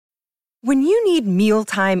When you need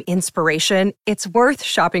mealtime inspiration, it's worth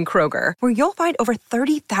shopping Kroger, where you'll find over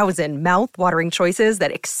 30,000 mouth-watering choices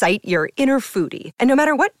that excite your inner foodie. And no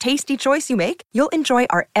matter what tasty choice you make, you'll enjoy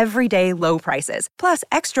our everyday low prices, plus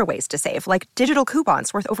extra ways to save, like digital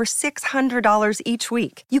coupons worth over $600 each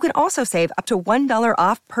week. You can also save up to $1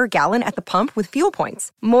 off per gallon at the pump with fuel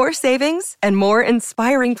points. More savings and more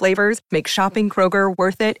inspiring flavors make shopping Kroger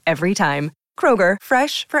worth it every time. Kroger,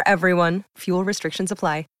 fresh for everyone. Fuel restrictions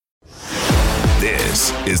apply.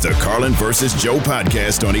 This is the Carlin versus Joe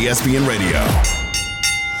podcast on ESPN Radio.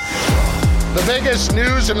 The biggest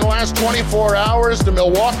news in the last 24 hours, the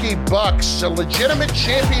Milwaukee Bucks, a legitimate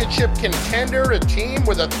championship contender, a team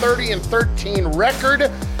with a 30-13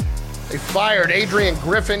 record. They fired Adrian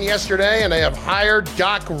Griffin yesterday, and they have hired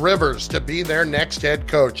Doc Rivers to be their next head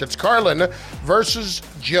coach. It's Carlin versus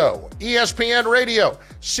Joe. ESPN Radio,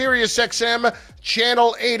 Sirius XM,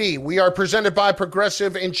 Channel 80. We are presented by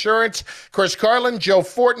Progressive Insurance. Chris Carlin, Joe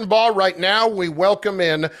Fortenbaugh. Right now, we welcome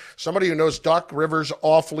in somebody who knows Doc Rivers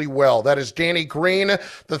awfully well. That is Danny Green,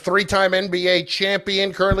 the three-time NBA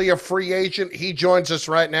champion, currently a free agent. He joins us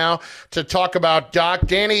right now to talk about Doc.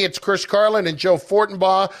 Danny, it's Chris Carlin and Joe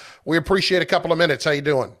Fortenbaugh. We appreciate a couple of minutes. How you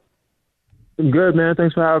doing? I'm good, man.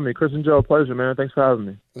 Thanks for having me. Chris and Joe, pleasure, man. Thanks for having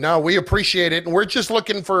me. No, we appreciate it. And we're just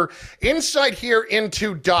looking for insight here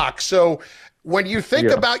into Doc. So when you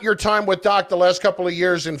think about your time with Doc the last couple of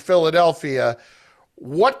years in Philadelphia,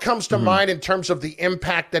 what comes to mind in terms of the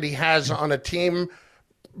impact that he has on a team,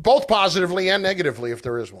 both positively and negatively, if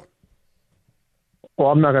there is one? Well,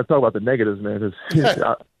 I'm not going to talk about the negatives, man,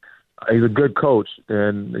 because he's a good coach,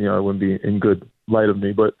 and it wouldn't be in good light of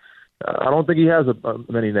me. But I don't think he has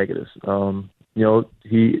many negatives.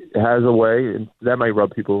 He has a way, and that might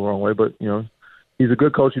rub people the wrong way, but, he's a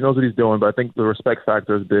good coach. He knows what he's doing, but I think the respect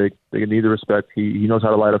factor is big. They need the respect. He knows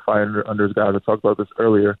how to light a fire under his guys. I talked about this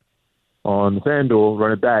earlier on the FanDuel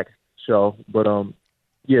Run It Back show. But,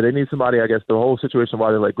 they need somebody, I guess, the whole situation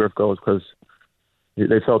why they let Griff go is because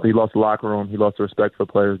they felt he lost the locker room. He lost the respect for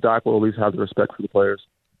the players. Doc will at least have the respect for the players.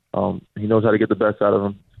 He knows how to get the best out of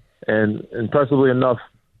them. And impressively enough,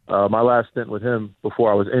 my last stint with him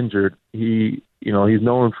before I was injured, he's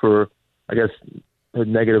known for, I guess,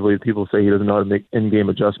 negatively, people say he doesn't know how to make in-game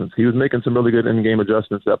adjustments. He was making some really good in-game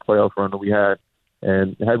adjustments that playoff run that we had.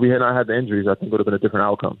 And had we not had the injuries, I think it would have been a different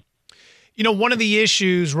outcome. One of the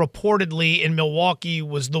issues reportedly in Milwaukee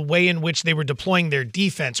was the way in which they were deploying their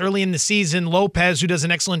defense. Early in the season, Lopez, who does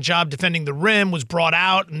an excellent job defending the rim, was brought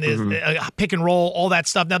out, and the pick and roll, all that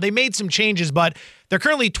stuff. Now, they made some changes, but they're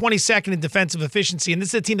currently 22nd in defensive efficiency, and this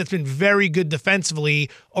is a team that's been very good defensively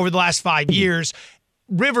over the last 5 years.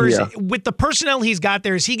 Rivers, with the personnel he's got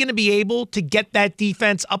there, is he going to be able to get that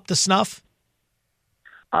defense up to snuff?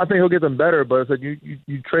 I think he'll get them better, but it's like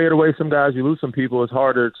you trade away some guys, you lose some people, it's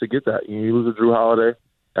harder to get that. You lose a Drew Holiday,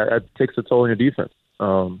 that takes a toll on your defense.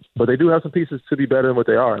 But they do have some pieces to be better than what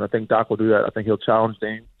they are, and I think Doc will do that. I think he'll challenge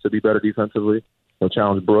Dame to be better defensively. He'll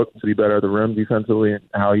challenge Brooke to be better at the rim defensively and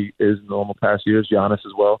how he is in normal past years, Giannis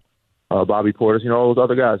as well, Bobby Portis, all those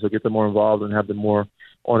other guys. He'll get them more involved and have them more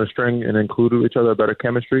on a string and include each other, better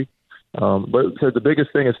chemistry. But so the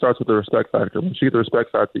biggest thing, it starts with the respect factor. Once you get the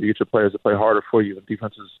respect factor, you get your players to play harder for you. And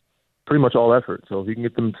defense is pretty much all effort. So if you can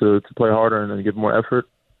get them to play harder and then give more effort,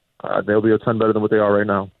 they'll be a ton better than what they are right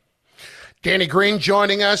now. Danny Green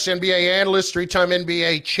joining us, NBA analyst, three-time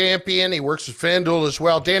NBA champion. He works with FanDuel as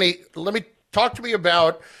well. Danny, talk to me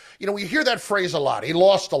about, we hear that phrase a lot. He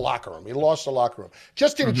lost the locker room. He lost the locker room.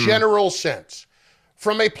 Just in general sense.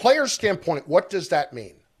 From a player standpoint, what does that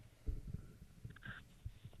mean?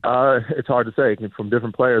 It's hard to say from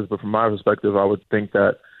different players, but from my perspective, I would think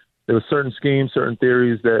that there were certain schemes, certain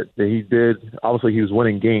theories that he did. Obviously, he was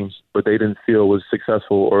winning games, but they didn't feel was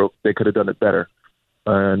successful or they could have done it better.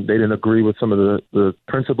 And they didn't agree with some of the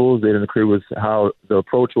principles. They didn't agree with how the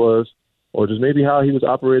approach was or just maybe how he was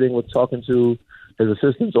operating with talking to his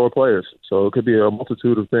assistants or players. So it could be a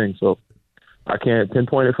multitude of things. So I can't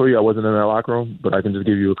pinpoint it for you. I wasn't in that locker room, but I can just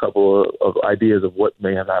give you a couple of ideas of what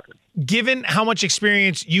may have happened. Given how much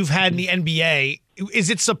experience you've had in the NBA,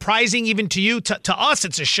 is it surprising even to you? To us,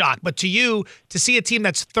 it's a shock, but to you, to see a team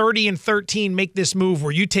that's 30-13 make this move,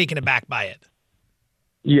 were you taken aback by it?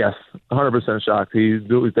 Yes, 100% shocked.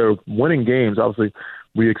 They're winning games. Obviously,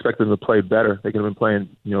 we expect them to play better. They could have been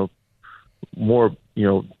playing, more,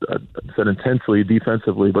 said intensely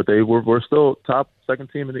defensively, but we're still top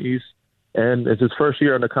second team in the East. And it's his first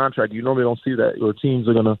year on the contract. You normally don't see that, where teams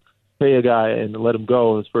are going to pay a guy and let him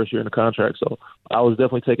go his first year in the contract. So I was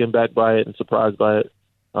definitely taken back by it and surprised by it.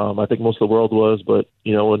 I think most of the world was. But,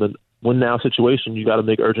 in a win-now situation, you got to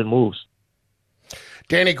make urgent moves.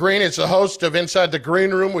 Danny Green is the host of Inside the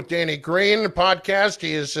Green Room with Danny Green podcast.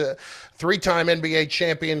 He is a three-time NBA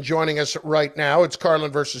champion joining us right now. It's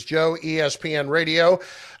Carlin versus Joe, ESPN Radio.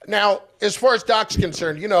 Now, as far as Doc's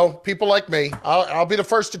concerned, you know, people like me, I'll be the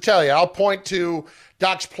first to tell you, I'll point to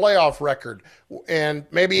Doc's playoff record, and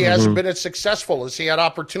maybe he hasn't been as successful as he had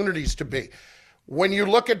opportunities to be. When you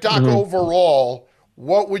look at Doc overall,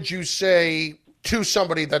 what would you say to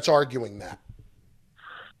somebody that's arguing that?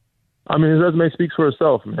 I mean, his resume speaks for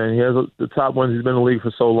itself, man. He has the top wins. He's been in the league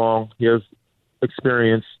for so long. He has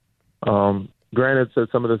experience. Granted,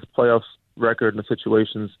 that some of this playoffs record and the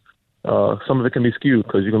situations, some of it can be skewed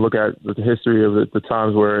because you can look at the history of the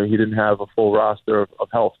times where he didn't have a full roster of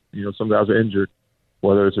health. You know, some guys are injured,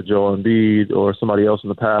 whether it's a Joel Embiid or somebody else in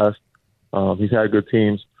the past. He's had good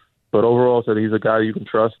teams. But overall, said he's a guy you can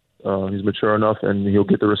trust. He's mature enough, and he'll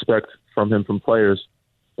get the respect from him from players.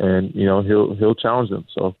 And, you know, he'll challenge them.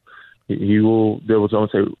 So he will be able to, I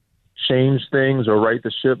won't say, change things or right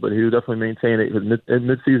the ship, but he'll definitely maintain it. In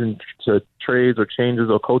midseason to trades or changes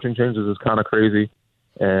or coaching changes is kind of crazy.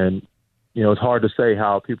 And, you know, it's hard to say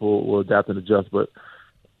how people will adapt and adjust. But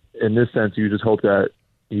in this sense, you just hope that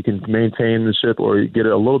he can maintain the ship or get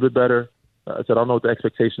it a little bit better. I said, I don't know what the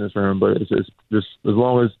expectation is for him, but it's just as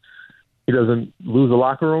long as he doesn't lose the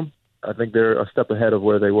locker room, I think they're a step ahead of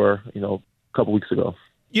where they were, you know, a couple weeks ago.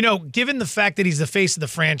 You know, given the fact that he's the face of the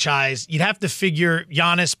franchise, you'd have to figure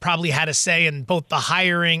Giannis probably had a say in both the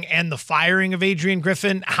hiring and the firing of Adrian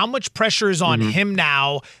Griffin. How much pressure is on him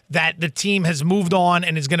now that the team has moved on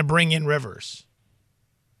and is going to bring in Rivers?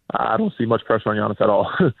 I don't see much pressure on Giannis at all.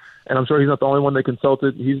 And I'm sure he's not the only one they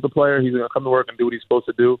consulted. He's the player. He's going to come to work and do what he's supposed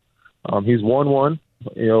to do. He's won one,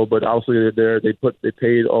 you know, but obviously they're there. They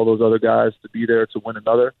paid all those other guys to be there to win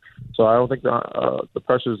another. So I don't think the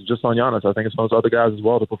pressure is just on Giannis. I think it's on those other guys as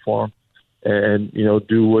well to perform and, you know,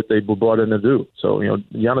 do what they were brought in to do. So, you know,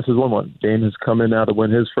 Giannis has won one. Dame has come in now to win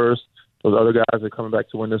his first. Those other guys are coming back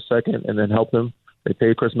to win their second and then help him. They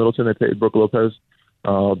paid Chris Middleton. They paid Brook Lopez,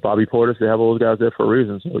 Bobby Portis. They have all those guys there for a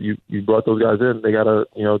reason. So you brought those guys in. They got to,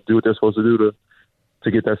 you know, do what they're supposed to do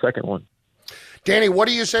to get that second one. Danny, what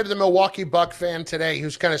do you say to the Milwaukee Buck fan today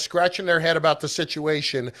who's kind of scratching their head about the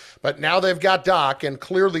situation, but now they've got Doc, and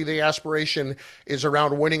clearly the aspiration is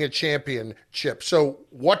around winning a championship. So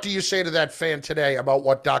what do you say to that fan today about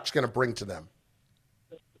what Doc's going to bring to them?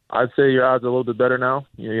 I'd say your odds are a little bit better now.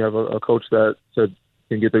 You know, you have a coach that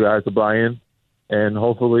can get the guys to buy in and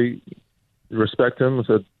hopefully respect him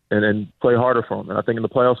and play harder for him. And I think in the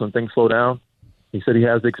playoffs when things slow down, he said he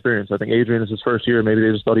has the experience. I think Adrian is his first year. Maybe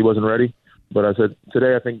they just thought he wasn't ready. But I said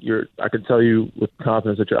today, I think I can tell you with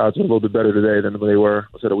confidence that your odds are a little bit better today than they were,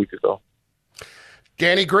 I said, a week ago.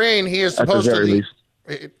 Danny Green, he is the host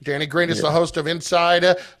of Danny Green is the host of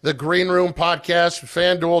Inside the Green Room podcast,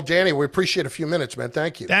 FanDuel. Danny, we appreciate a few minutes, man.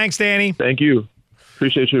 Thank you. Thanks, Danny. Thank you.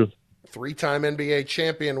 Appreciate you. Three-time NBA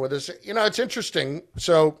champion with us. You know, it's interesting.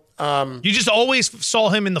 So you just always saw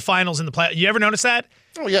him in the finals in the play. You ever notice that?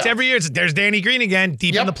 Oh, yeah. It's every year. There's Danny Green again,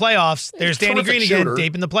 deep in the playoffs. There's Danny Green again,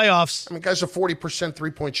 deep in the playoffs. I mean, guy's a 40%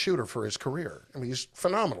 three-point shooter for his career. I mean, he's a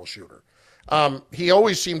phenomenal shooter. He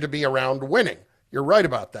always seemed to be around winning. You're right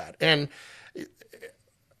about that. And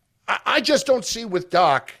I just don't see with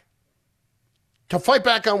Doc, to fight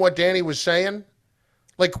back on what Danny was saying,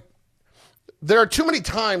 like, there are too many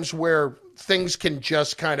times where things can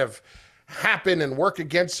just kind of happen and work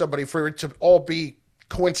against somebody for it to all be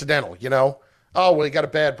coincidental, you know? Oh, well, he got a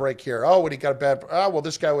bad break here. Oh, well,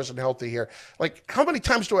 this guy wasn't healthy here. Like, how many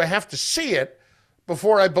times do I have to see it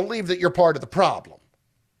before I believe that you're part of the problem?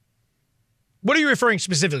 What are you referring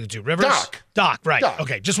specifically to? Rivers? Doc, right. Doc.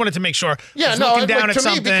 Okay, just wanted to make sure. Yeah, looking down at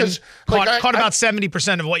something, because, caught about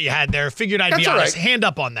 70% of what you had there. Figured I'd be honest. Right. Hand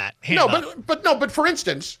up on that. But for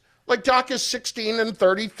instance, like Doc is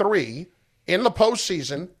 16-33 in the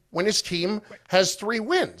postseason when his team has 3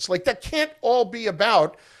 wins. Like, that can't all be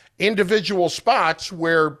about individual spots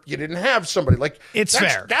where you didn't have somebody. Like, it's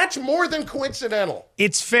fair. That's more than coincidental.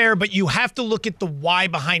 It's fair, but you have to look at the why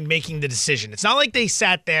behind making the decision. It's not like they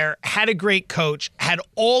sat there, had a great coach, had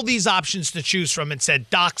all these options to choose from and said,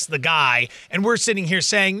 Doc's the guy. And we're sitting here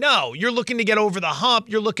saying, no, you're looking to get over the hump.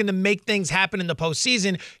 You're looking to make things happen in the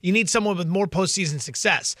postseason. You need someone with more postseason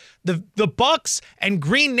success. The Bucks and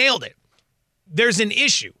Green nailed it. There's an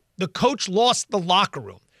issue. The coach lost the locker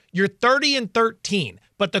room. You're 30-13.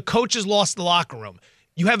 But the coach has lost the locker room.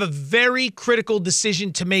 You have a very critical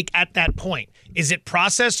decision to make at that point. Is it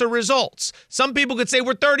process or results? Some people could say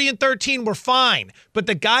we're 30-13, we're fine. But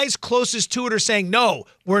the guys closest to it are saying, no,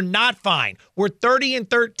 we're not fine. We're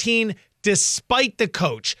 30-13 despite the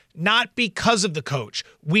coach, not because of the coach.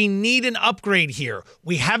 We need an upgrade here.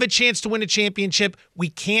 We have a chance to win a championship. We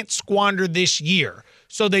can't squander this year.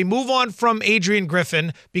 So they move on from Adrian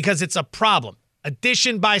Griffin because it's a problem.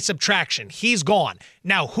 Addition by subtraction. He's gone.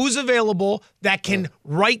 Now, who's available that can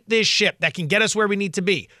right this ship, that can get us where we need to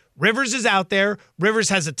be? Rivers is out there. Rivers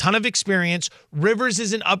has a ton of experience. Rivers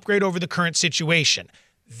is an upgrade over the current situation.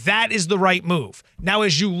 That is the right move. Now,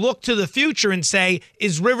 as you look to the future and say,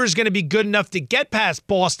 is Rivers going to be good enough to get past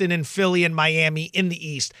Boston and Philly and Miami in the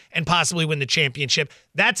East and possibly win the championship?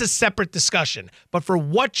 That's a separate discussion. But for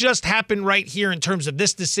what just happened right here in terms of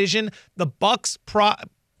this decision, the Bucks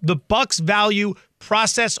value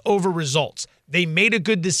process over results. They made a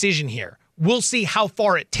good decision here. We'll see how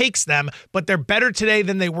far it takes them, but they're better today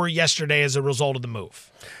than they were yesterday as a result of the move.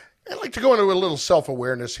 I'd like to go into a little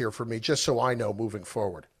self-awareness here for me, just so I know moving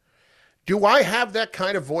forward. Do I have that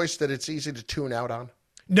kind of voice that it's easy to tune out on?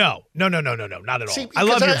 No, not at all. See, I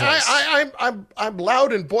love your voice. I'm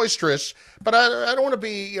loud and boisterous, but I don't want to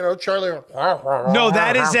be, Charlie. No,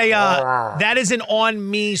 that is an on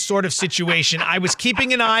me sort of situation. I was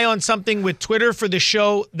keeping an eye on something with Twitter for the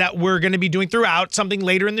show that we're going to be doing throughout, something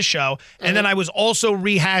later in the show, and then I was also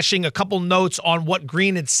rehashing a couple notes on what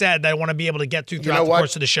Green had said that I want to be able to get through throughout the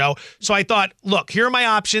course of the show. So I thought, look, here are my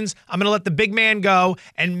options. I'm going to let the big man go,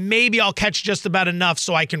 and maybe I'll catch just about enough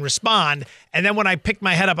so I can respond. And then when I picked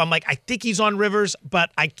my head up, I'm like, I think he's on Rivers,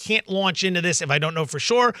 but I can't launch into this if I don't know for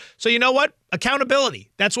sure. So you know what? Accountability.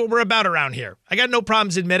 That's what we're about around here. I got no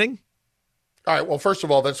problems admitting. All right. Well, first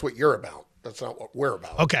of all, that's what you're about. That's not what we're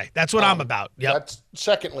about. Okay. That's what I'm about. Yep. That's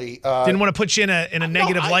secondly. Didn't want to put you in a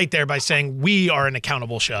negative light there by saying we are an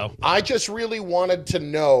accountable show. I just really wanted to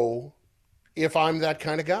know if I'm that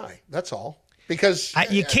kind of guy. That's all. Because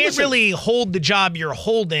you can't really hold the job you're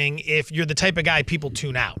holding if you're the type of guy people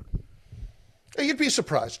tune out. You'd be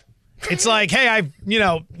surprised. It's like, hey, I've,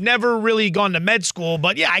 never really gone to med school,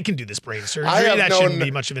 but yeah, I can do this brain surgery. That shouldn't be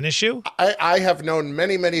much of an issue. I have known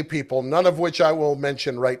many, many people, none of which I will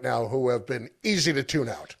mention right now, who have been easy to tune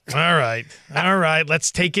out. All right. Let's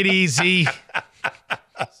take it easy.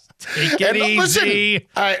 Take it easy.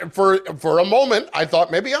 Listen, for a moment, I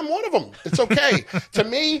thought maybe I'm one of them. It's okay. To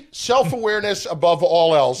me, self-awareness above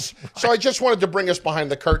all else. So I just wanted to bring us behind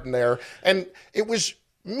the curtain there. And it was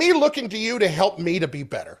me looking to you to help me to be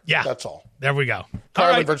better. Yeah. That's all. There we go.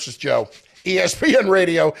 Carlin versus Joe. ESPN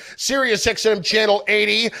Radio, Sirius XM Channel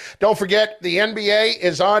 80. Don't forget, the NBA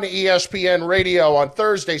is on ESPN Radio on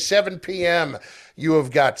Thursday, 7 p.m. You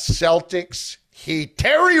have got Celtics Heat.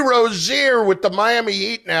 Terry Rozier with the Miami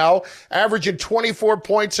Heat now, averaging 24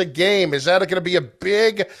 points a game. Is that going to be a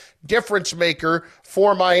big difference maker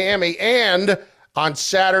for Miami? And on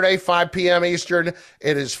Saturday, 5 p.m. Eastern,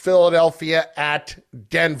 it is Philadelphia at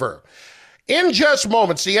Denver. In just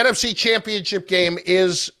moments, the NFC Championship game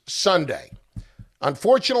is Sunday.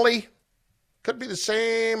 Unfortunately, could be the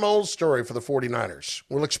same old story for the 49ers.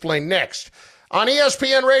 We'll explain next on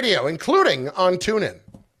ESPN Radio, including on TuneIn.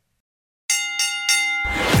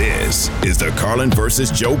 This is the Carlin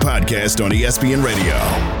versus Joe podcast on ESPN Radio.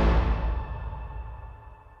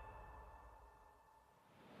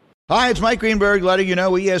 Hi, it's Mike Greenberg letting you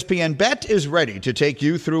know ESPN Bet is ready to take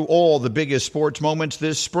you through all the biggest sports moments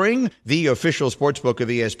this spring. The official sportsbook of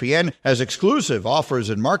ESPN has exclusive offers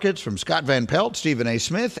and markets from Scott Van Pelt, Stephen A.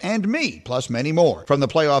 Smith, and me, plus many more. From the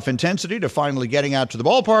playoff intensity to finally getting out to the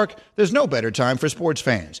ballpark, there's no better time for sports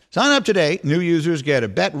fans. Sign up today. New users get a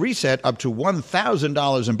bet reset up to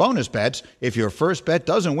 $1,000 in bonus bets if your first bet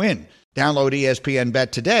doesn't win. Download ESPN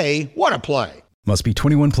Bet today. What a play. Must be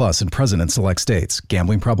 21 plus and present in select states.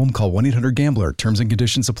 Gambling problem? Call 1-800-GAMBLER. Terms and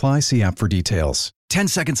conditions apply. See app for details. 10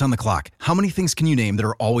 seconds on the clock. How many things can you name that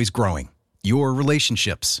are always growing? Your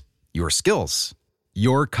relationships, your skills,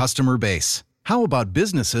 your customer base. How about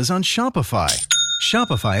businesses on Shopify?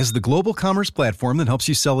 Shopify is the global commerce platform that helps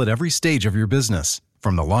you sell at every stage of your business.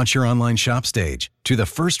 From the launch your online shop stage to the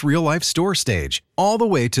first real-life store stage, all the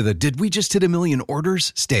way to the did we just hit a million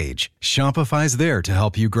orders stage. Shopify's there to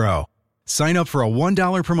help you grow. Sign up for a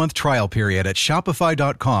 $1 per month trial period at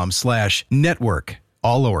shopify.com/network,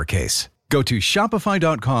 all lowercase. Go to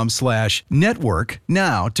shopify.com/network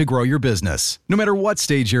now to grow your business, no matter what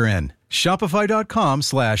stage you're in.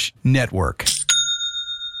 Shopify.com/network.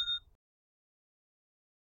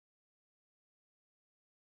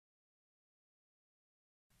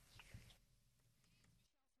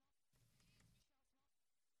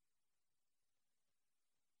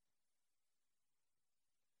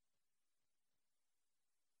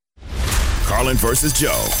 Carlin versus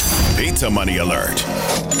Joe. Pizza money alert.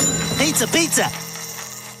 Pizza, pizza.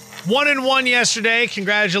 1-1 yesterday.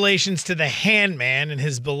 Congratulations to the Handman and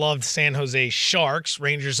his beloved San Jose Sharks.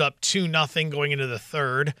 Rangers up 2-0 going into the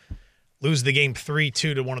third. Lose the game 3-2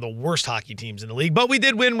 to one of the worst hockey teams in the league. But we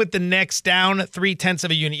did win with the Knicks down 0.3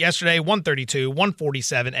 of a unit yesterday, 132,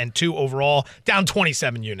 147, and 2 overall, down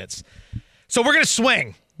 27 units. So we're going to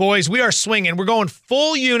swing, boys. We are swinging. We're going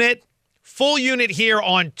full unit here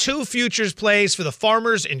on 2 futures plays for the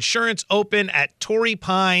Farmers Insurance Open at Torrey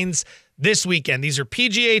Pines this weekend. These are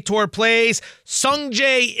PGA Tour plays.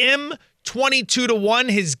 Sungjae Im,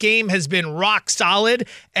 22-1. His game has been rock solid.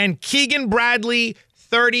 And Keegan Bradley,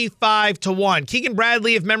 35-1. Keegan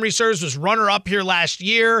Bradley, if memory serves, was runner-up here last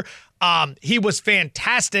year. He was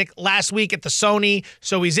fantastic last week at the Sony,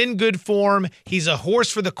 so he's in good form. He's a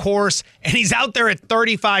horse for the course, and he's out there at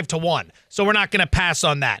 35-1. So we're not going to pass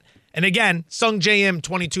on that. And again, Sungjae Im,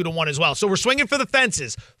 22-1 as well. So we're swinging for the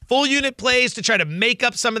fences. Full unit plays to try to make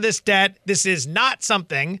up some of this debt. This is not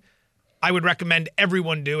something I would recommend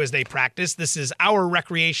everyone do as they practice. This is our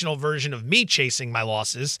recreational version of me chasing my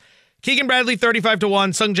losses. Keegan Bradley, 35-1.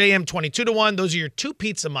 Sungjae Im, 22-1. Those are your 2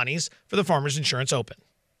 pizza monies for the Farmers Insurance Open.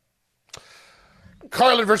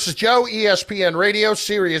 Carlin versus Joe, ESPN Radio,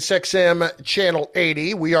 Sirius XM, Channel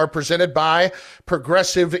 80. We are presented by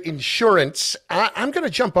Progressive Insurance. I'm going to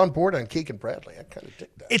jump on board on Keegan Bradley. I kind of dig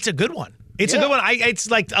that. It's a good one. It's a good one. It's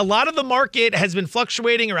like a lot of the market has been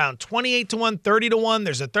fluctuating around 28-1, 30-1.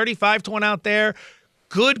 There's a 35-1 out there.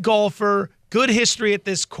 Good golfer, good history at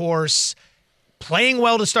this course, playing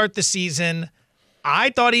well to start the season.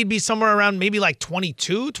 I thought he'd be somewhere around maybe like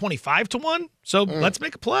 22, 25-1. So let's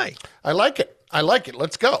make a play. I like it.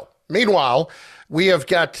 Let's go. Meanwhile, we have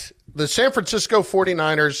got the San Francisco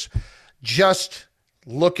 49ers just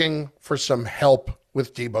looking for some help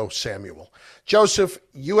with Deebo Samuel. Joseph,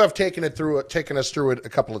 you have taken us through it a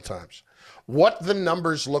couple of times. What the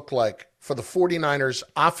numbers look like for the 49ers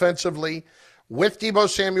offensively with Deebo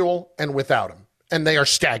Samuel and without him. And they are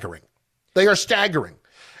staggering.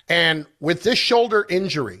 And with this shoulder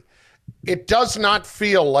injury, it does not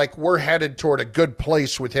feel like we're headed toward a good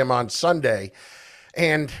place with him on Sunday.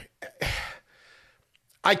 And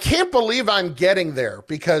I can't believe I'm getting there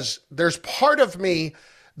because there's part of me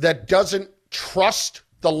that doesn't trust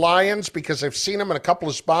the Lions because I've seen them in a couple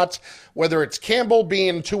of spots, whether it's Campbell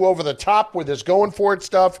being too over the top with his going for it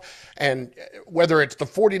stuff, and whether it's the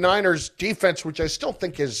 49ers defense, which I still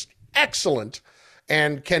think is excellent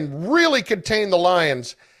and can really contain the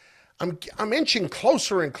Lions. I'm inching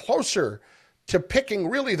closer and closer to picking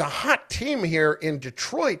really the hot team here in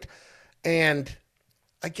Detroit. And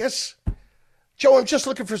I guess, Joe, I'm just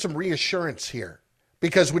looking for some reassurance here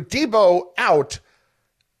because with Deebo out,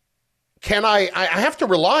 I have to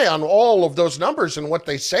rely on all of those numbers and what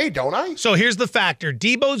they say, don't I? So here's the factor.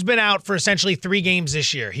 Deebo's been out for essentially 3 games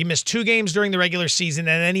this year. He missed 2 games during the regular season,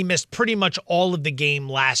 and then he missed pretty much all of the game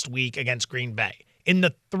last week against Green Bay. In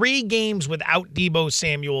the 3 games without Deebo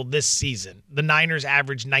Samuel this season, the Niners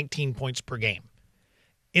averaged 19 points per game.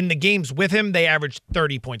 In the games with him, they averaged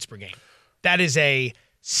 30 points per game. That is a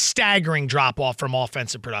staggering drop-off from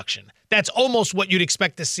offensive production. That's almost what you'd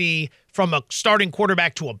expect to see from a starting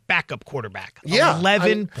quarterback to a backup quarterback. Yeah,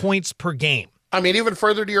 11 points per game. I mean, even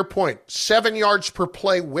further to your point, 7 yards per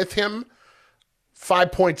play with him,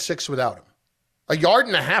 5.6 without him. 1.5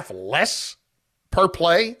 yards less per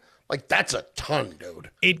play? Like, that's a ton,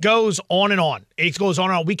 dude. It goes on and on. It goes on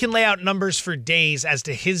and on. We can lay out numbers for days as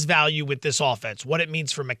to his value with this offense, what it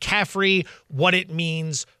means for McCaffrey, what it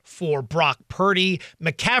means for Brock Purdy.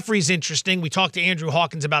 McCaffrey's interesting. We talked to Andrew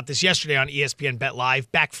Hawkins about this yesterday on ESPN Bet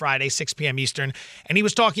Live, back Friday, 6 p.m. Eastern, and he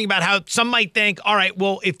was talking about how some might think, all right,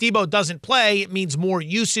 well, if Deebo doesn't play, it means more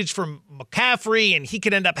usage from McCaffrey, and he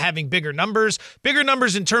could end up having bigger numbers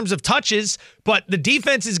in terms of touches, but the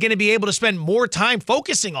defense is going to be able to spend more time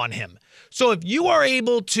focusing on him. So if you are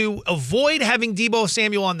able to avoid having Deebo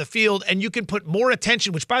Samuel on the field and you can put more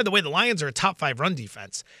attention, which, by the way, the Lions are a top 5 run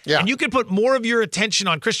defense, and you can put more of your attention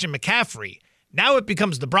on Christian McCaffrey, now it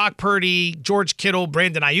becomes the Brock Purdy, George Kittle,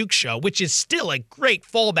 Brandon Ayuk show, which is still a great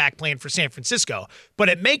fallback plan for San Francisco, but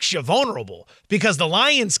it makes you vulnerable because the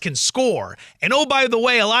Lions can score. And oh, by the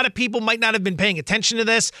way, a lot of people might not have been paying attention to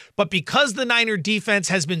this, but because the Niner defense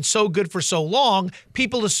has been so good for so long,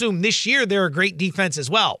 people assume this year they're a great defense as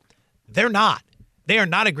well. They're not. They are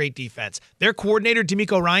not a great defense. Their coordinator,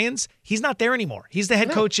 DeMeco Ryans, he's not there anymore. He's the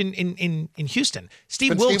head coach in Houston.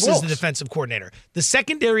 Steve Wilks is the defensive coordinator. The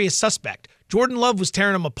secondary is suspect. Jordan Love was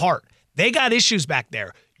tearing them apart. They got issues back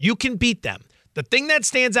there. You can beat them. The thing that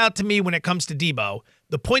stands out to me when it comes to Deebo,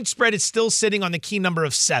 the point spread is still sitting on the key number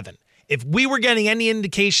of 7. If we were getting any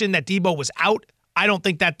indication that Deebo was out, I don't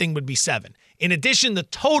think that thing would be 7. In addition, the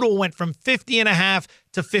total went from 50.5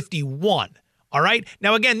 to 51. All right.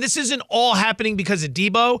 Now, again, this isn't all happening because of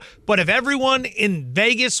Debo, but if everyone in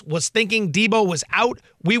Vegas was thinking Debo was out,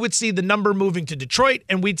 we would see the number moving to Detroit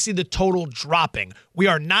and we'd see the total dropping. We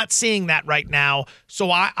are not seeing that right now.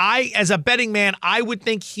 So I, as a betting man, I would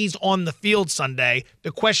think he's on the field Sunday.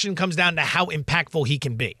 The question comes down to how impactful he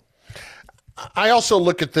can be. I also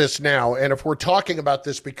look at this now, and if we're talking about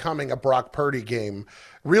this becoming a Brock Purdy game,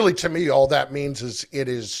 really to me, all that means is it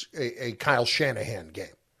is a Kyle Shanahan game.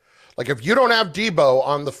 Like, if you don't have Debo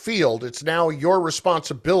on the field, it's now your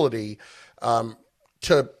responsibility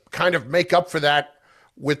to kind of make up for that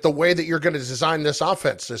with the way that you're going to design this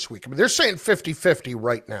offense this week. I mean, they're saying 50-50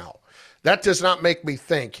 right now. That does not make me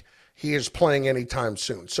think he is playing anytime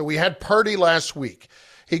soon. So we had Purdy last week.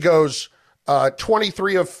 He goes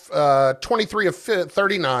 23 of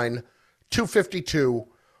 39, 252,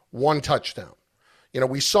 1 touchdown. You know,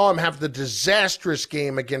 we saw him have the disastrous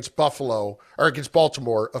game against Baltimore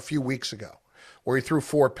a few weeks ago, where he threw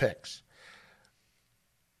 4 picks.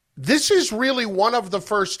 This is really one of the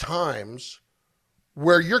first times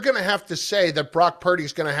where you're going to have to say that Brock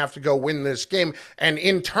Purdy's going to have to go win this game. And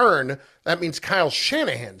in turn, that means Kyle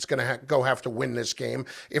Shanahan's going to have to win this game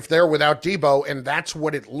if they're without Debo. And that's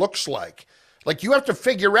what it looks like. Like, you have to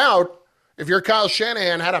figure out, if you're Kyle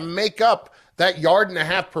Shanahan, how to make up that 1.5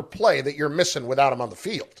 yards per play that you're missing without him on the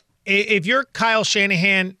field. If you're Kyle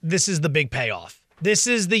Shanahan, this is the big payoff. This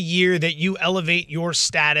is the year that you elevate your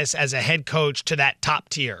status as a head coach to that top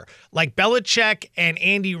tier. Like Belichick and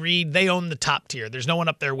Andy Reid, they own the top tier. There's no one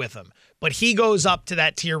up there with them. But he goes up to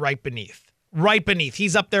that tier right beneath. Right beneath.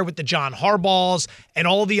 He's up there with the John Harbaughs and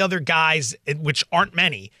all the other guys, which aren't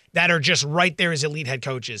many, that are just right there as elite head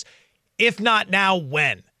coaches. If not now,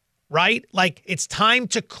 when? Right? Like, it's time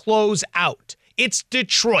to close out. It's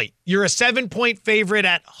Detroit. You're a 7-point favorite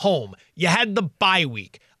at home. You had the bye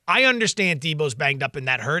week. I understand Debo's banged up and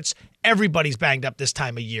that hurts. Everybody's banged up this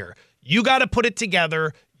time of year. You got to put it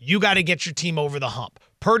together. You got to get your team over the hump.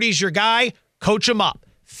 Purdy's your guy. Coach him up.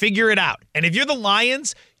 Figure it out. And if you're the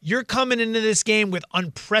Lions, you're coming into this game with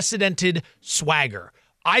unprecedented swagger.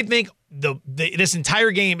 I think this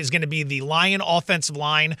entire game is going to be the Lion offensive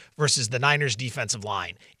line versus the Niners defensive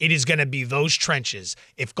line. It is going to be those trenches.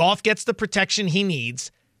 If Goff gets the protection he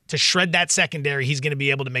needs to shred that secondary, he's going to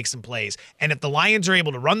be able to make some plays. And if the Lions are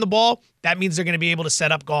able to run the ball, that means they're going to be able to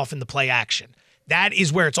set up Goff in the play action. That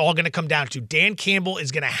is where it's all going to come down to. Dan Campbell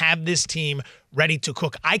is going to have this team ready to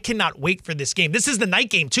cook. I cannot wait for this game. This is the night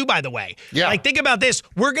game too, by the way. Yeah. Like, think about this.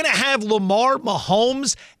 We're going to have Lamar,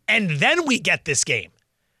 Mahomes, and then we get this game.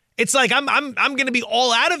 It's like I'm going to be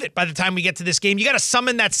all out of it by the time we get to this game. You got to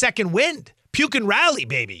summon that second wind. Puke and rally,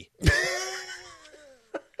 baby.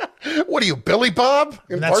 What are you, Billy Bob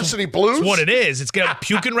in Varsity Blues? That's what it is. It's going to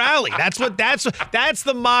puke and rally. That's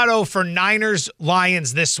the motto for Niners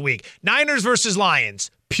Lions this week. Niners versus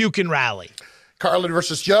Lions, puke and rally. Carlin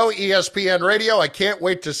versus Joe, ESPN Radio. I can't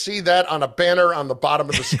wait to see that on a banner on the bottom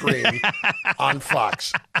of the screen on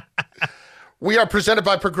Fox. We are presented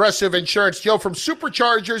by Progressive Insurance. Joe, from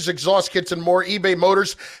superchargers, exhaust kits, and more, eBay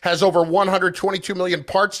Motors has over 122 million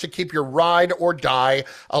parts to keep your ride or die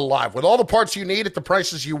alive. With all the parts you need at the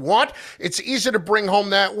prices you want, it's easy to bring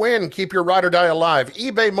home that win. Keep your ride or die alive.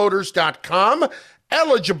 ebaymotors.com.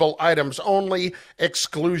 Eligible items only.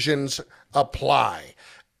 Exclusions apply.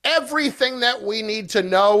 Everything that we need to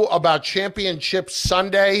know about Championship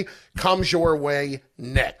Sunday comes your way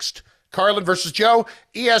next. Carlin versus Joe,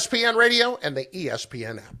 ESPN Radio, and the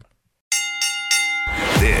ESPN app.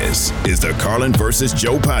 This is the Carlin versus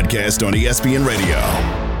Joe podcast on ESPN Radio.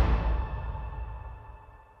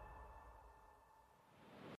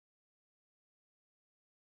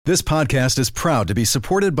 This podcast is proud to be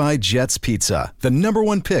supported by Jets Pizza, the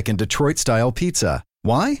 #1 pick in Detroit-style pizza.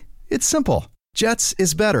 Why? It's simple. Jets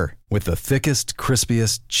is better. With the thickest,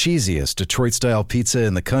 crispiest, cheesiest Detroit-style pizza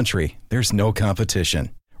in the country, there's no competition.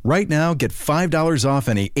 Right now, get $5 off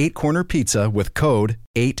any 8-corner pizza with code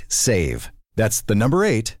 8SAVE. That's the number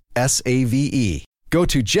 8, SAVE. Go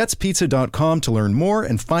to jetspizza.com to learn more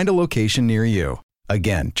and find a location near you.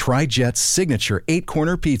 Again, try Jet's signature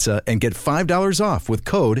 8-corner pizza and get $5 off with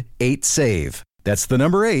code 8SAVE. That's the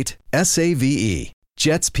number 8, SAVE.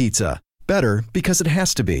 Jet's Pizza. Better because it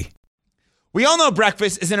has to be. We all know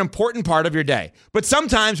breakfast is an important part of your day, but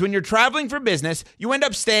sometimes when you're traveling for business, you end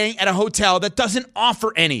up staying at a hotel that doesn't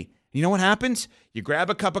offer any. You know what happens? You grab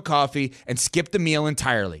a cup of coffee and skip the meal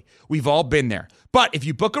entirely. We've all been there. But if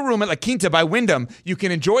you book a room at La Quinta by Wyndham, you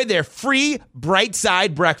can enjoy their free Bright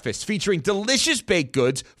Side breakfast featuring delicious baked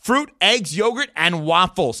goods, fruit, eggs, yogurt, and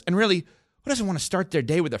waffles. And really, who doesn't want to start their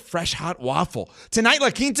day with a fresh, hot waffle? Tonight, La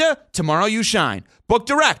Quinta, tomorrow you shine. Book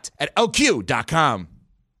direct at lq.com.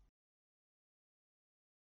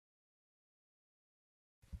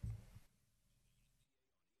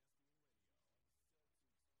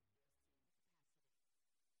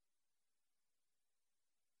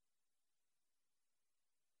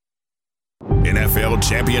 NFL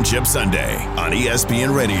Championship Sunday on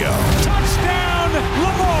ESPN Radio. Touchdown,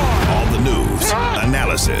 Lamar! All the news,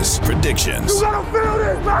 analysis, predictions,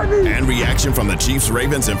 and reaction from the Chiefs,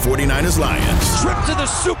 Ravens, and 49ers Lions. Trip to the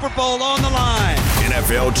Super Bowl on the line.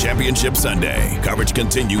 NFL Championship Sunday. Coverage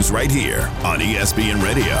continues right here on ESPN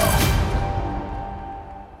Radio.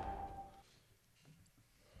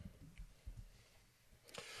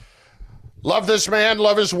 Love this man,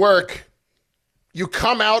 love his work. You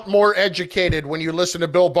come out more educated when you listen to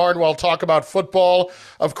Bill Barnwell talk about football.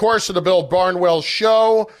 Of course, the Bill Barnwell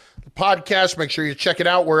Show, the podcast, make sure you check it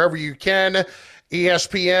out wherever you can.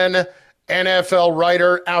 ESPN, NFL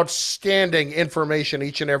writer, outstanding information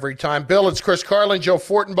each and every time. Bill, it's Chris Carlin, Joe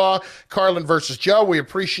Fortenbaugh, Carlin versus Joe. We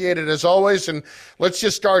appreciate it as always. And let's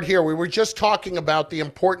just start here. We were just talking about the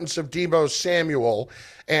importance of Deebo Samuel,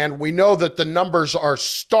 and we know that the numbers are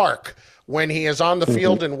stark when he is on the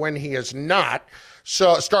field and when he is not.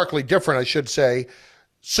 So starkly different, I should say.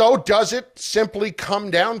 So does it simply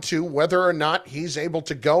come down to whether or not he's able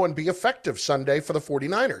to go and be effective Sunday for the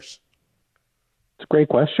 49ers? It's a great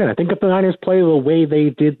question. I think if the Niners play the way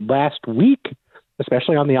they did last week,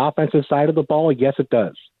 especially on the offensive side of the ball, yes, it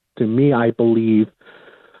does. To me, I believe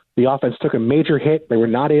the offense took a major hit. They were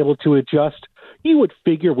not able to adjust. You would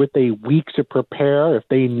figure with a week to prepare, if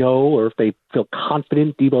they know or if they feel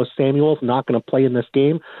confident Deebo Samuel's not going to play in this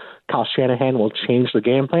game, Kyle Shanahan will change the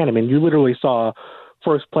game plan. I mean, you literally saw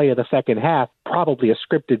first play of the second half, probably a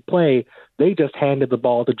scripted play. They just handed the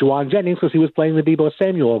ball to Juwan Jennings because he was playing the Deebo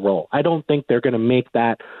Samuel role. I don't think they're going to make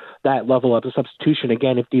that level of a substitution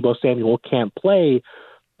again if Deebo Samuel can't play.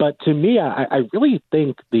 But to me, I really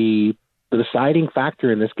think the deciding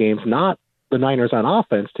factor in this game is not the Niners on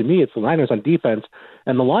offense. To me, it's the Niners on defense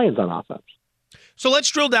and the Lions on offense. So let's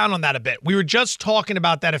drill down on that a bit. We were just talking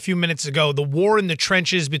about that a few minutes ago, the war in the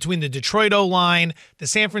trenches between the Detroit O-line, the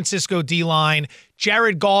San Francisco D-line,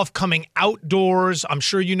 Jared Goff coming outdoors. I'm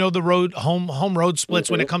sure you know the home road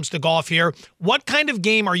splits when it comes to Goff here. What kind of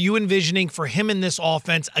game are you envisioning for him in this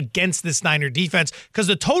offense against this Niner defense? Because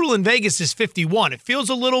the total in Vegas is 51. It feels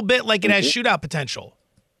a little bit like it has shootout potential.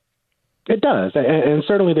 It does, and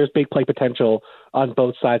certainly there's big play potential on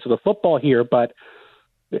both sides of the football here, but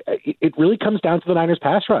it really comes down to the Niners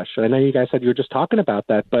pass rush. I know you guys said you were just talking about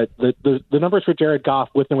that, but the numbers for Jared Goff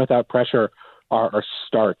with and without pressure are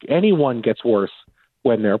stark. Anyone gets worse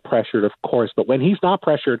when they're pressured, of course, but when he's not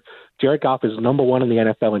pressured, Jared Goff is number one in the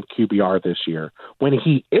NFL in QBR this year. When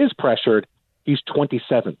he is pressured, he's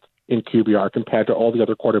 27th in QBR compared to all the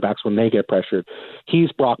other quarterbacks when they get pressured.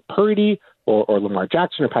 He's Brock Purdy or Lamar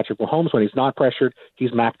Jackson or Patrick Mahomes. When he's not pressured,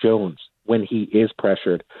 he's Mac Jones when he is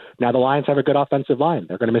pressured. Now, the Lions have a good offensive line.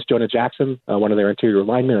 They're going to miss Jonah Jackson, one of their interior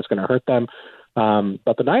linemen. That's going to hurt them.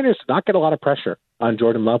 But the Niners did not get a lot of pressure on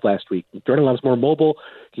Jordan Love last week. Jordan Love's more mobile.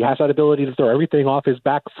 He has that ability to throw everything off his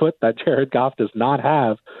back foot that Jared Goff does not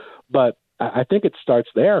have. But I think it starts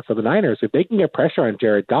there for the Niners. If they can get pressure on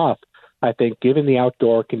Jared Goff, I think given the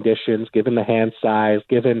outdoor conditions, given the hand size,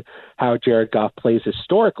 given how Jared Goff plays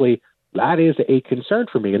historically, that is a concern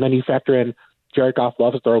for me. And then you factor in Jared Goff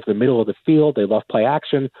loves to throw over the middle of the field. They love play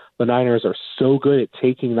action. The Niners are so good at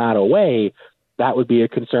taking that away. That would be a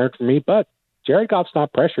concern for me. But Jared Goff's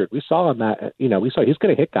not pressured. We saw him that, he's going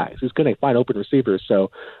to hit guys. He's going to find open receivers.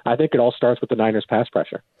 So I think it all starts with the Niners pass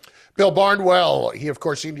pressure. Bill Barnwell, he, of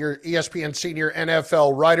course, ESPN senior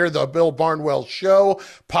NFL writer, the Bill Barnwell Show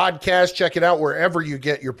podcast. Check it out wherever you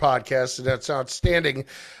get your podcasts. That's outstanding.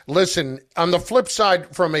 Listen, on the flip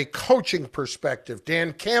side, from a coaching perspective,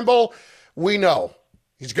 Dan Campbell, we know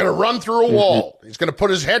he's going to run through a wall. He's going to put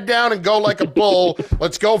his head down and go like a bull.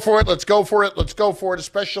 Let's go for it. Let's go for it. Let's go for it,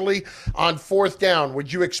 especially on fourth down.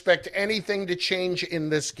 Would you expect anything to change in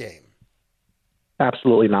this game?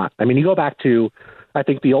 Absolutely not. I mean, you go back to, I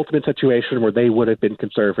think, the ultimate situation where they would have been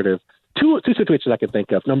conservative. Two situations I can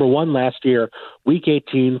think of. Number one, last year, Week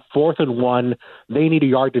 18, 4th and 1. They need a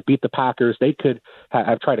yard to beat the Packers. They could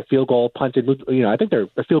have tried a field goal, punted. I think they're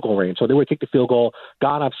a field goal range, so they would kick the field goal,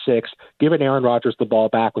 gone up 6, given Aaron Rodgers the ball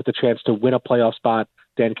back with a chance to win a playoff spot.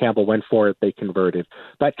 Dan Campbell went for it. They converted.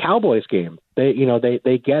 That Cowboys game, they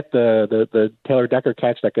get the Taylor Decker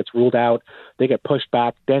catch that gets ruled out. They get pushed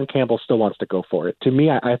back. Dan Campbell still wants to go for it. To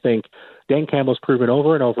me, I think Dan Campbell's proven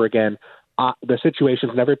over and over again, the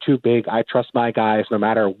situation's never too big. I trust my guys no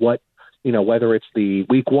matter what, whether it's the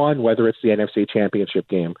week 1, whether it's the NFC Championship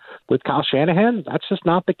game. With Kyle Shanahan, that's just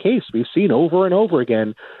not the case. We've seen over and over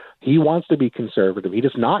again He wants to be conservative. He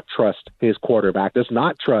does not trust his quarterback, does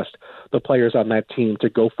not trust the players on that team to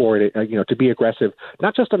go for it, to be aggressive,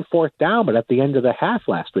 not just on fourth down, but at the end of the half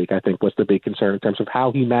last week, I think was the big concern in terms of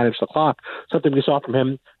how he managed the clock, something we saw from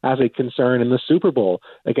him as a concern in the Super Bowl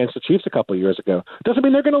against the Chiefs a couple of years ago. Doesn't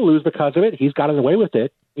mean they're going to lose because of it. He's gotten away with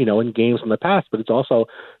it, in games in the past, but it's also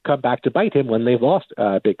come back to bite him when they've lost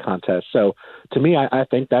big contests. So to me, I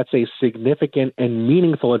think that's a significant and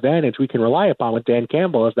meaningful advantage we can rely upon with Dan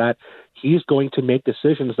Campbell, is that he's going to make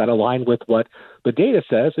decisions that align with what the data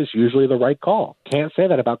says is usually the right call. Can't say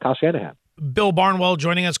that about Kyle Shanahan. Bill Barnwell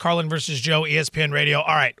joining us, Carlin versus Joe, ESPN Radio.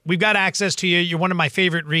 All right, we've got access to you. You're one of my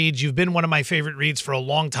favorite reads. You've been one of my favorite reads for a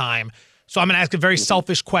long time. So I'm going to ask a very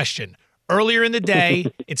selfish question. Earlier in the day,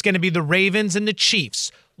 it's going to be the Ravens and the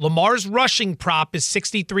Chiefs. Lamar's rushing prop is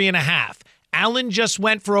 63.5. Allen just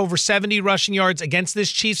went for over 70 rushing yards against this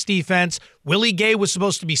Chiefs defense. Willie Gay was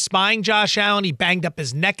supposed to be spying Josh Allen. He banged up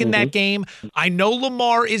his neck in that game. I know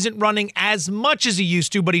Lamar isn't running as much as he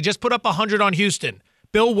used to, but he just put up 100 on Houston.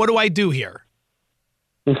 Bill, what do I do here?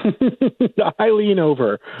 I lean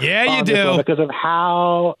over. Yeah, you do. Because of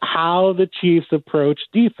how the Chiefs approach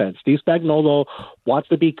defense. Steve Spagnuolo wants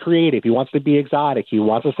to be creative. He wants to be exotic. He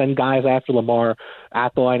wants to send guys after Lamar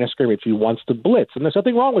at the line of scrimmage. He wants to blitz. And there's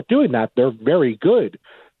nothing wrong with doing that. They're very good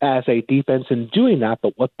as a defense in doing that.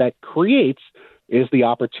 But what that creates is the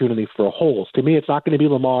opportunity for holes. To me, it's not going to be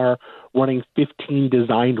Lamar running 15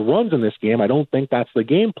 designed runs in this game. I don't think that's the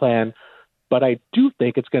game plan. But I do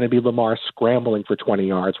think it's going to be Lamar scrambling for 20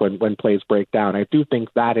 yards when plays break down. I do think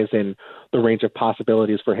that is in the range of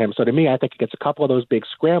possibilities for him. So to me, I think he gets a couple of those big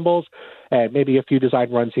scrambles and maybe a few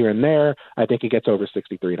design runs here and there. I think he gets over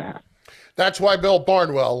 63.5. That's why Bill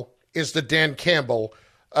Barnwell is the Dan Campbell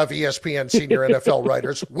of ESPN senior NFL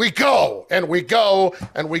writers. We go, and we go,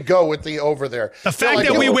 and we go with the over there. The fact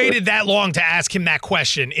that we waited that long to ask him that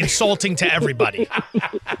question, insulting to everybody.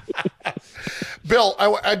 Bill,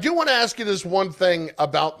 I do want to ask you this one thing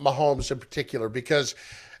about Mahomes in particular, because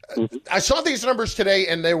I saw these numbers today,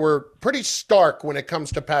 and they were pretty stark when it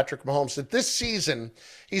comes to Patrick Mahomes, that this season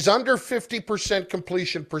he's under 50%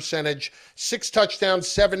 completion percentage, 6 touchdowns,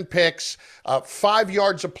 7 picks, 5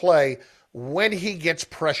 yards of play when he gets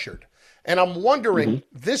pressured. And I'm wondering,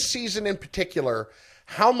 this season in particular,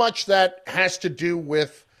 how much that has to do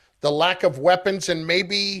with the lack of weapons, and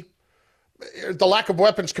maybe the lack of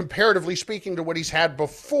weapons comparatively speaking to what he's had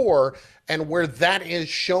before, and where that has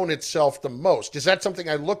shown itself the most. Is that something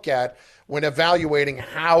I look at when evaluating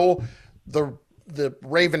how the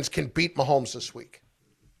Ravens can beat Mahomes this week?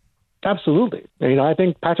 Absolutely. I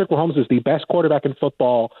think Patrick Mahomes is the best quarterback in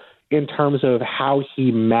football in terms of how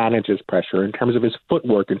he manages pressure, in terms of his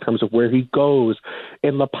footwork, in terms of where he goes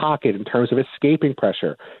in the pocket, in terms of escaping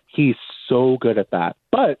pressure. He's so good at that.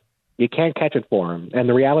 But you can't catch it for him. And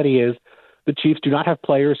the reality is, the Chiefs do not have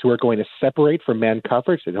players who are going to separate from man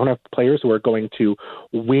coverage. They don't have players who are going to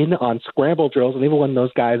win on scramble drills. And even when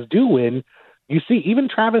those guys do win, you see even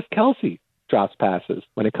Travis Kelce drops passes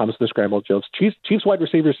when it comes to the scramble drills. Chiefs wide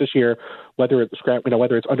receivers this year, whether it's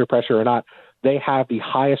under pressure or not, they have the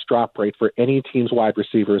highest drop rate for any team's wide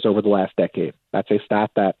receivers over the last decade. That's a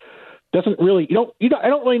stat that doesn't really, I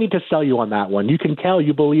don't really need to sell you on that one. You can tell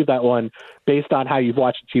you believe that one based on how you've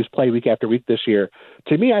watched the Chiefs play week after week this year.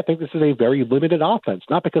 To me, I think this is a very limited offense,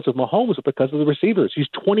 not because of Mahomes, but because of the receivers. He's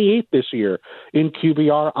 28th this year in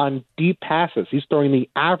QBR on deep passes. He's throwing the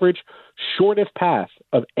average shortest pass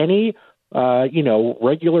of any,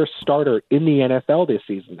 regular starter in the NFL this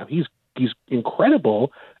season. Now, he's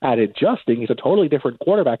incredible at adjusting. He's a totally different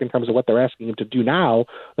quarterback in terms of what they're asking him to do now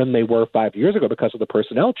than they were 5 years ago because of the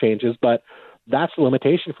personnel changes. But that's the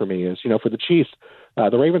limitation for me is, for the Chiefs,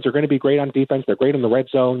 the Ravens are going to be great on defense. They're great in the red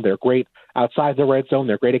zone. They're great outside the red zone.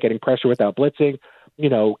 They're great at getting pressure without blitzing.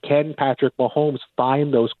 Can Patrick Mahomes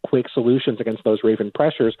find those quick solutions against those Raven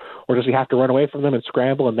pressures, or does he have to run away from them and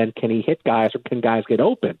scramble, and then can he hit guys, or can guys get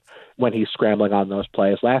open when he's scrambling on those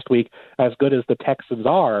plays? Last week, as good as the Texans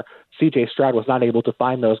are, C.J. Stroud was not able to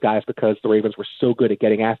find those guys because the Ravens were so good at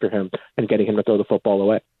getting after him and getting him to throw the football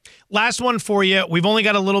away. Last one for you. We've only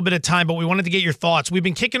got a little bit of time, but we wanted to get your thoughts. We've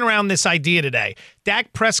been kicking around this idea today.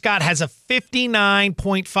 Dak Prescott has a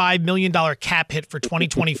 $59.5 million cap hit for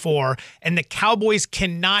 2024, and the Cowboys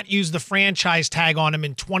cannot use the franchise tag on him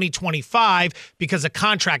in 2025 because of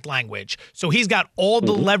contract language. So he's got all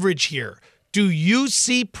the leverage here. Do you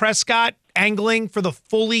see Prescott angling for the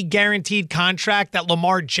fully guaranteed contract that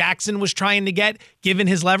Lamar Jackson was trying to get, given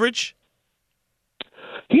his leverage?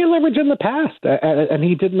 He had leverage in the past, and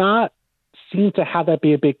he did not seemed to have that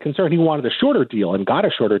be a big concern. He wanted a shorter deal and got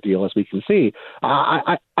a shorter deal, as we can see.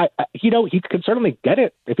 He could certainly get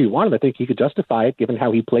it if he wanted. I think he could justify it given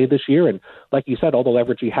how he played this year. And like you said, all the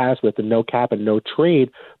leverage he has with the no cap and no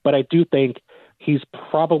trade. But I do think he's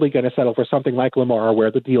probably going to settle for something like Lamar,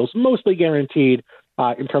 where the deal's mostly guaranteed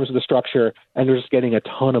in terms of the structure, and they're just getting a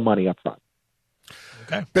ton of money up front.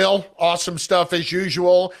 Okay. Bill, awesome stuff as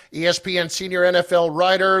usual. ESPN senior NFL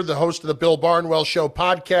writer, the host of the Bill Barnwell Show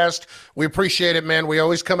podcast. We appreciate it, man. We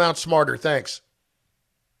always come out smarter. Thanks.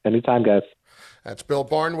 Anytime, guys. That's Bill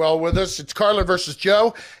Barnwell with us. It's Carlin versus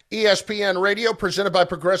Joe, ESPN Radio, presented by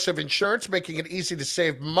Progressive Insurance, making it easy to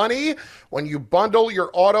save money when you bundle your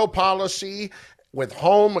auto policy with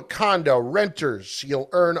home, condo, renters. You'll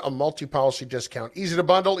earn a multi-policy discount. Easy to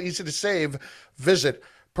bundle, easy to save. Visit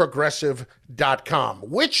Progressive.com.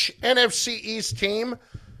 Which NFC East team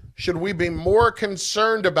should we be more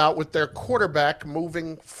concerned about with their quarterback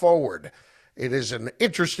moving forward? It is an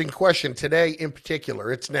interesting question today in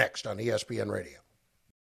particular. It's next on ESPN Radio.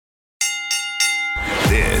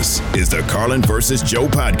 This is the Carlin versus Joe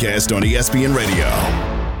podcast on ESPN Radio.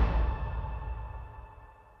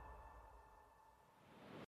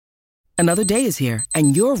 Another day is here,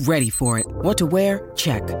 and you're ready for it. What to wear?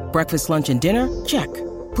 Check. Breakfast, lunch, and dinner? Check.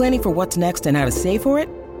 Planning for what's next and how to save for it?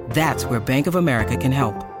 That's where Bank of America can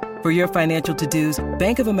help. For your financial to-dos,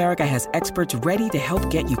 Bank of America has experts ready to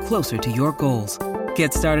help get you closer to your goals.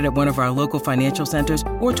 Get started at one of our local financial centers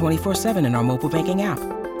or 24/7 in our mobile banking app.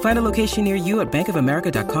 Find a location near you at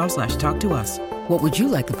bankofamerica.com/talktous. What would you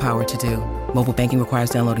like the power to do? Mobile banking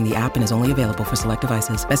requires downloading the app and is only available for select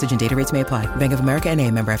devices. Message and data rates may apply. Bank of America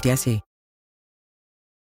N.A., member FDIC.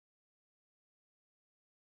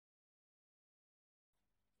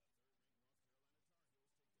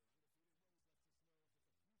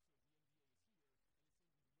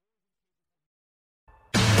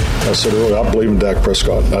 I said earlier, I believe in Dak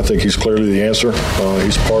Prescott. I think he's clearly the answer.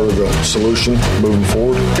 He's part of the solution moving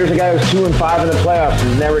forward. Here's a guy who's 2-5 in the playoffs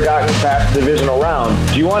and has never gotten past the divisional round.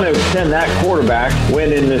 Do you want to extend that quarterback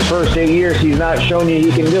when in his first 8 years he's not shown you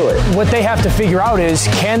he can do it? What they have to figure out is,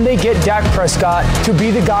 can they get Dak Prescott to be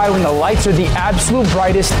the guy when the lights are the absolute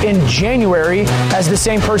brightest in January as the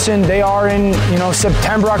same person they are in,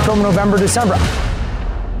 September, October, November, December?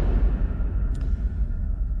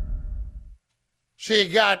 So you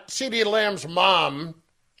got CeeDee Lamb's mom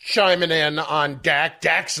chiming in on Dak.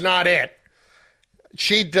 Dak's not it.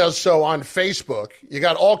 She does so on Facebook. You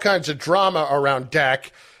got all kinds of drama around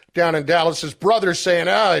Dak down in Dallas. His brother saying,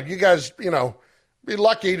 you guys, be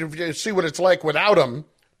lucky to see what it's like without him.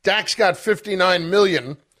 Dak's got $59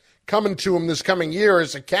 million coming to him this coming year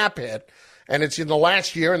as a cap hit, and it's in the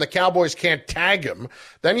last year, and the Cowboys can't tag him.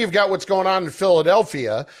 Then you've got what's going on in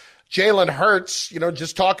Philadelphia. Jalen Hurts,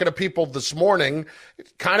 just talking to people this morning,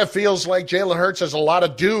 it kind of feels like Jalen Hurts has a lot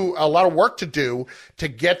of work to do to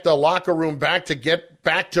get the locker room back, to get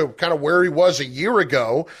back to kind of where he was a year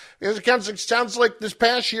ago. It sounds like this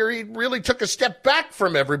past year he really took a step back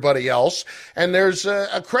from everybody else, and there's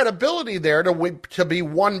a credibility there to be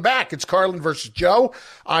won back. It's Carlin versus Joe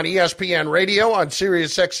on ESPN Radio on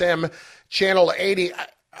Sirius XM Channel 80.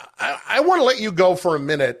 I want to let you go for a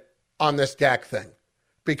minute on this Dak thing,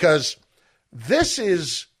 because this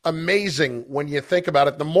is amazing when you think about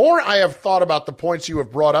it. The more I have thought about the points you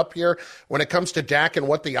have brought up here when it comes to Dak and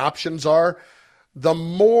what the options are, the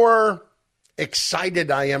more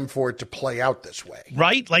excited I am for it to play out this way.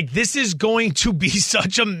 Right? Like, this is going to be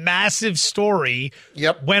such a massive story.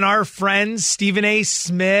 Yep. When our friends Stephen A.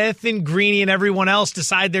 Smith and Greeny and everyone else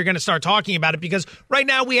decide they're going to start talking about it, because right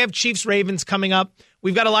now we have Chiefs-Ravens coming up.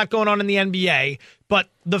 We've got a lot going on in the NBA, but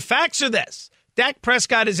the facts are this. Dak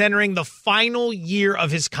Prescott is entering the final year of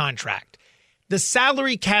his contract. The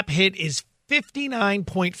salary cap hit is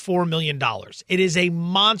 $59.4 million. It is a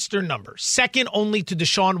monster number, second only to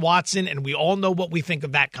Deshaun Watson, and we all know what we think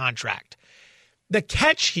of that contract. The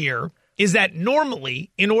catch here is that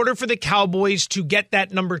normally, in order for the Cowboys to get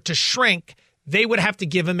that number to shrink, they would have to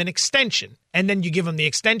give him an extension. And then you give him the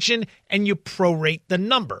extension and you prorate the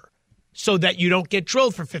number so that you don't get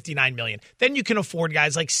drilled for $59 million. Then you can afford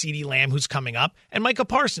guys like CeeDee Lamb, who's coming up, and Micah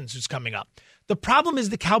Parsons, who's coming up. The problem is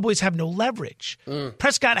the Cowboys have no leverage.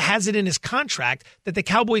 Prescott has it in his contract that the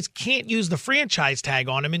Cowboys can't use the franchise tag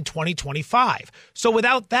on him in 2025. So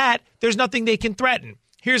without that, there's nothing they can threaten.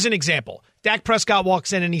 Here's an example. Dak Prescott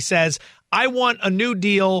walks in and he says, I want a new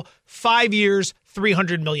deal, 5 years,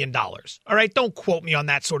 $300 million. All right, don't quote me on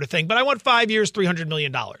that sort of thing, but I want 5 years, $300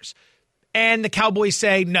 million. And the Cowboys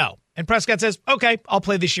say no. And Prescott says, okay, I'll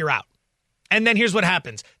play this year out. And then here's what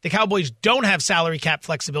happens. The Cowboys don't have salary cap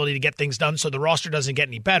flexibility to get things done, so the roster doesn't get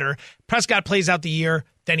any better. Prescott plays out the year,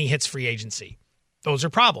 then he hits free agency. Those are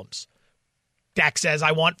problems. Dak says,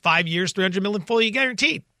 I want 5 years, $300 million fully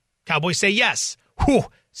guaranteed. Cowboys say yes. Whew,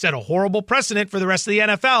 set a horrible precedent for the rest of the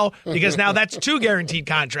NFL because now that's 2 guaranteed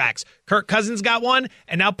contracts. Kirk Cousins got one,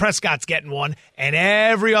 and now Prescott's getting one, and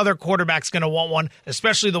every other quarterback's going to want one,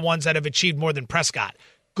 especially the ones that have achieved more than Prescott.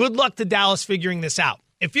 Good luck to Dallas figuring this out.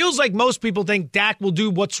 It feels like most people think Dak will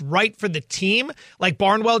do what's right for the team. Like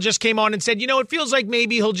Barnwell just came on and said, it feels like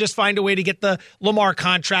maybe he'll just find a way to get the Lamar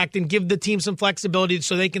contract and give the team some flexibility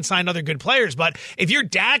so they can sign other good players. But if you're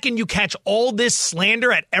Dak and you catch all this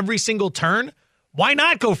slander at every single turn, why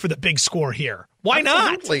not go for the big score here? Why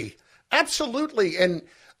not? Absolutely. And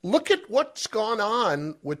look at what's gone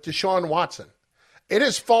on with Deshaun Watson. It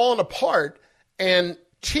has fallen apart, and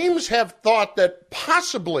teams have thought that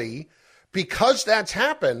possibly – because that's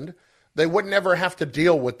happened, they would never have to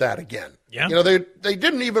deal with that again. Yeah. They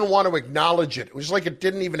didn't even want to acknowledge it. It was like it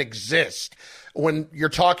didn't even exist when you're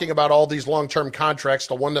talking about all these long-term contracts,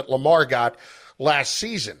 the one that Lamar got last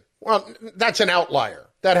season. Well, that's an outlier.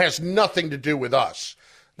 That has nothing to do with us.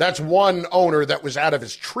 That's one owner that was out of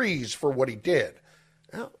his trees for what he did.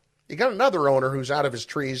 Well, you got another owner who's out of his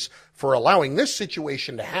trees for allowing this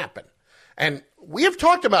situation to happen. And we have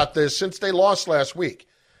talked about this since they lost last week.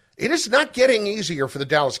 It is not getting easier for the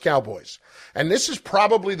Dallas Cowboys. And this is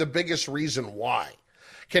probably the biggest reason why.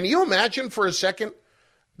 Can you imagine for a second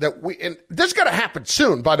that and this is going to happen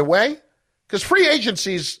soon, by the way, because free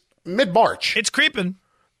agency's mid-March. It's creeping.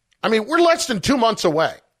 I mean, we're less than 2 months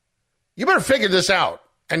away. You better figure this out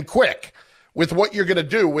and quick with what you're going to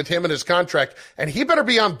do with him and his contract. And he better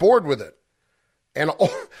be on board with it. And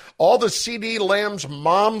all the CeeDee Lamb's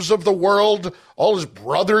moms of the world, all his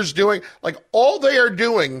brothers doing, all they are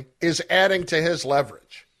doing is adding to his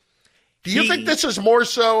leverage. Do you think this is more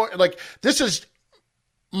so, this is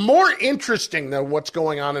more interesting than what's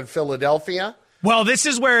going on in Philadelphia? Well, this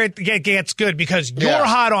is where it gets good because you're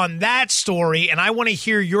hot on that story, and I want to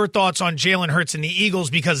hear your thoughts on Jalen Hurts and the Eagles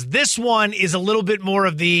because this one is a little bit more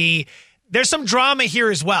of there's some drama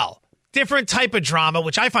here as well. Different type of drama,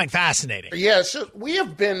 which I find fascinating. Yes, we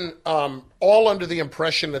have been all under the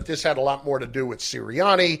impression that this had a lot more to do with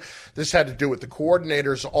Sirianni. This had to do with the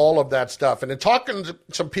coordinators, all of that stuff. And in talking to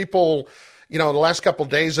some people, the last couple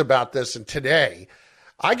of days about this and today,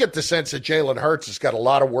 I get the sense that Jalen Hurts has got a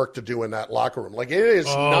lot of work to do in that locker room. It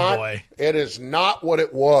is not what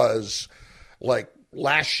it was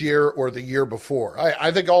last year or the year before.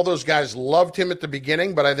 I think all those guys loved him at the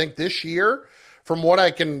beginning, but I think this year, from what I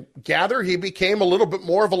can gather, he became a little bit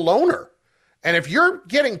more of a loner. And if you're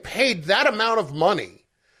getting paid that amount of money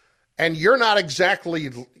and you're not exactly,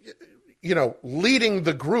 leading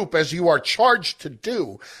the group as you are charged to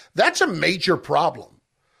do, that's a major problem.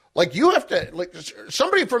 You have to,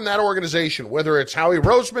 somebody from that organization, whether it's Howie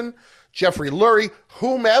Roseman, Jeffrey Lurie,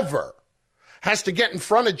 whomever, has to get in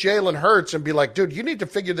front of Jalen Hurts and be like, dude, you need to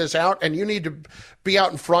figure this out and you need to be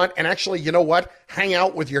out in front and actually, hang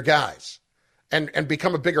out with your guys. And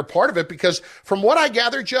become a bigger part of it because from what I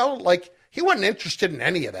gather, Joe, he wasn't interested in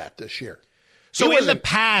any of that this year. So in the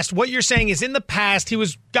past, what you're saying is in the past, he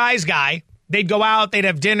was guy's guy. They'd go out, they'd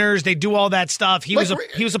have dinners, they'd do all that stuff. He was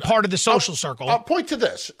a part of the social circle. I'll point to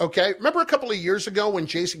this, okay? Remember a couple of years ago when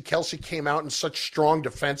Jason Kelce came out in such strong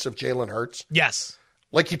defense of Jalen Hurts? Yes.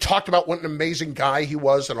 He talked about what an amazing guy he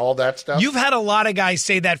was and all that stuff. You've had a lot of guys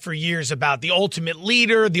say that for years about the ultimate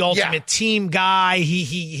leader, the ultimate team guy.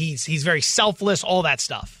 He's very selfless, all that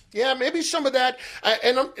stuff. Yeah, maybe some of that.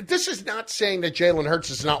 This is not saying that Jalen Hurts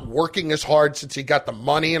is not working as hard since he got the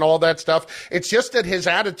money and all that stuff. It's just that his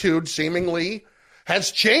attitude seemingly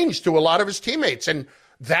has changed to a lot of his teammates. And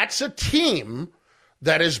that's a team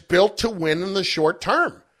that is built to win in the short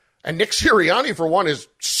term. And Nick Sirianni, for one, is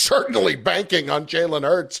certainly banking on Jalen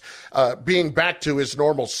Hurts being back to his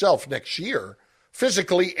normal self next year,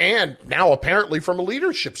 physically and now apparently from a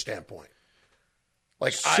leadership standpoint.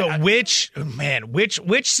 Which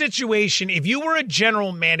situation, if you were a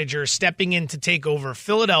general manager stepping in to take over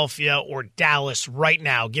Philadelphia or Dallas right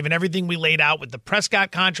now, given everything we laid out with the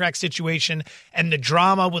Prescott contract situation and the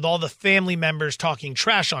drama with all the family members talking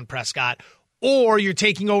trash on Prescott, or you're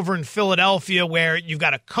taking over in Philadelphia where you've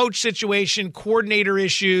got a coach situation, coordinator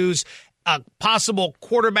issues, a possible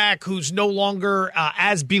quarterback who's no longer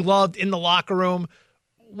as beloved in the locker room,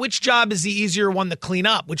 which job is the easier one to clean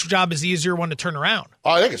up? Which job is the easier one to turn around?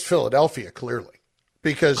 Oh, I think it's Philadelphia, clearly.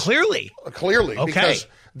 Clearly? Okay. Because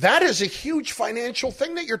that is a huge financial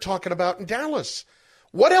thing that you're talking about in Dallas.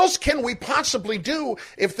 What else can we possibly do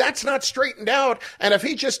if that's not straightened out and if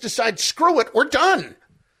he just decides, screw it, we're done?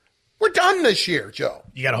 We're done this year, Joe.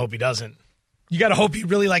 You got to hope he doesn't. You got to hope he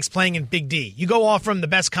really likes playing in Big D. You go off from the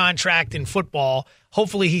best contract in football.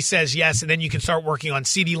 Hopefully he says yes, and then you can start working on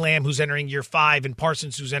CeeDee Lamb, who's entering year 5, and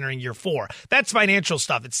Parsons, who's entering year 4. That's financial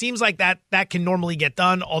stuff. It seems like that can normally get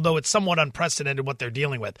done, although it's somewhat unprecedented what they're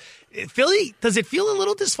dealing with. Philly, does it feel a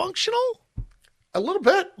little dysfunctional? A little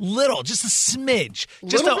bit. Little, just a smidge.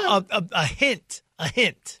 Just a hint. A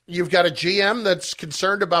hint. You've got a GM that's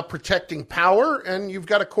concerned about protecting power, and you've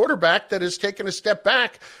got a quarterback that has taken a step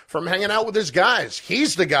back from hanging out with his guys.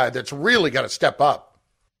 He's the guy that's really got to step up.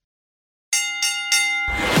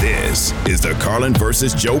 This is the Carlin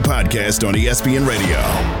versus Joe podcast on ESPN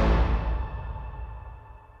Radio.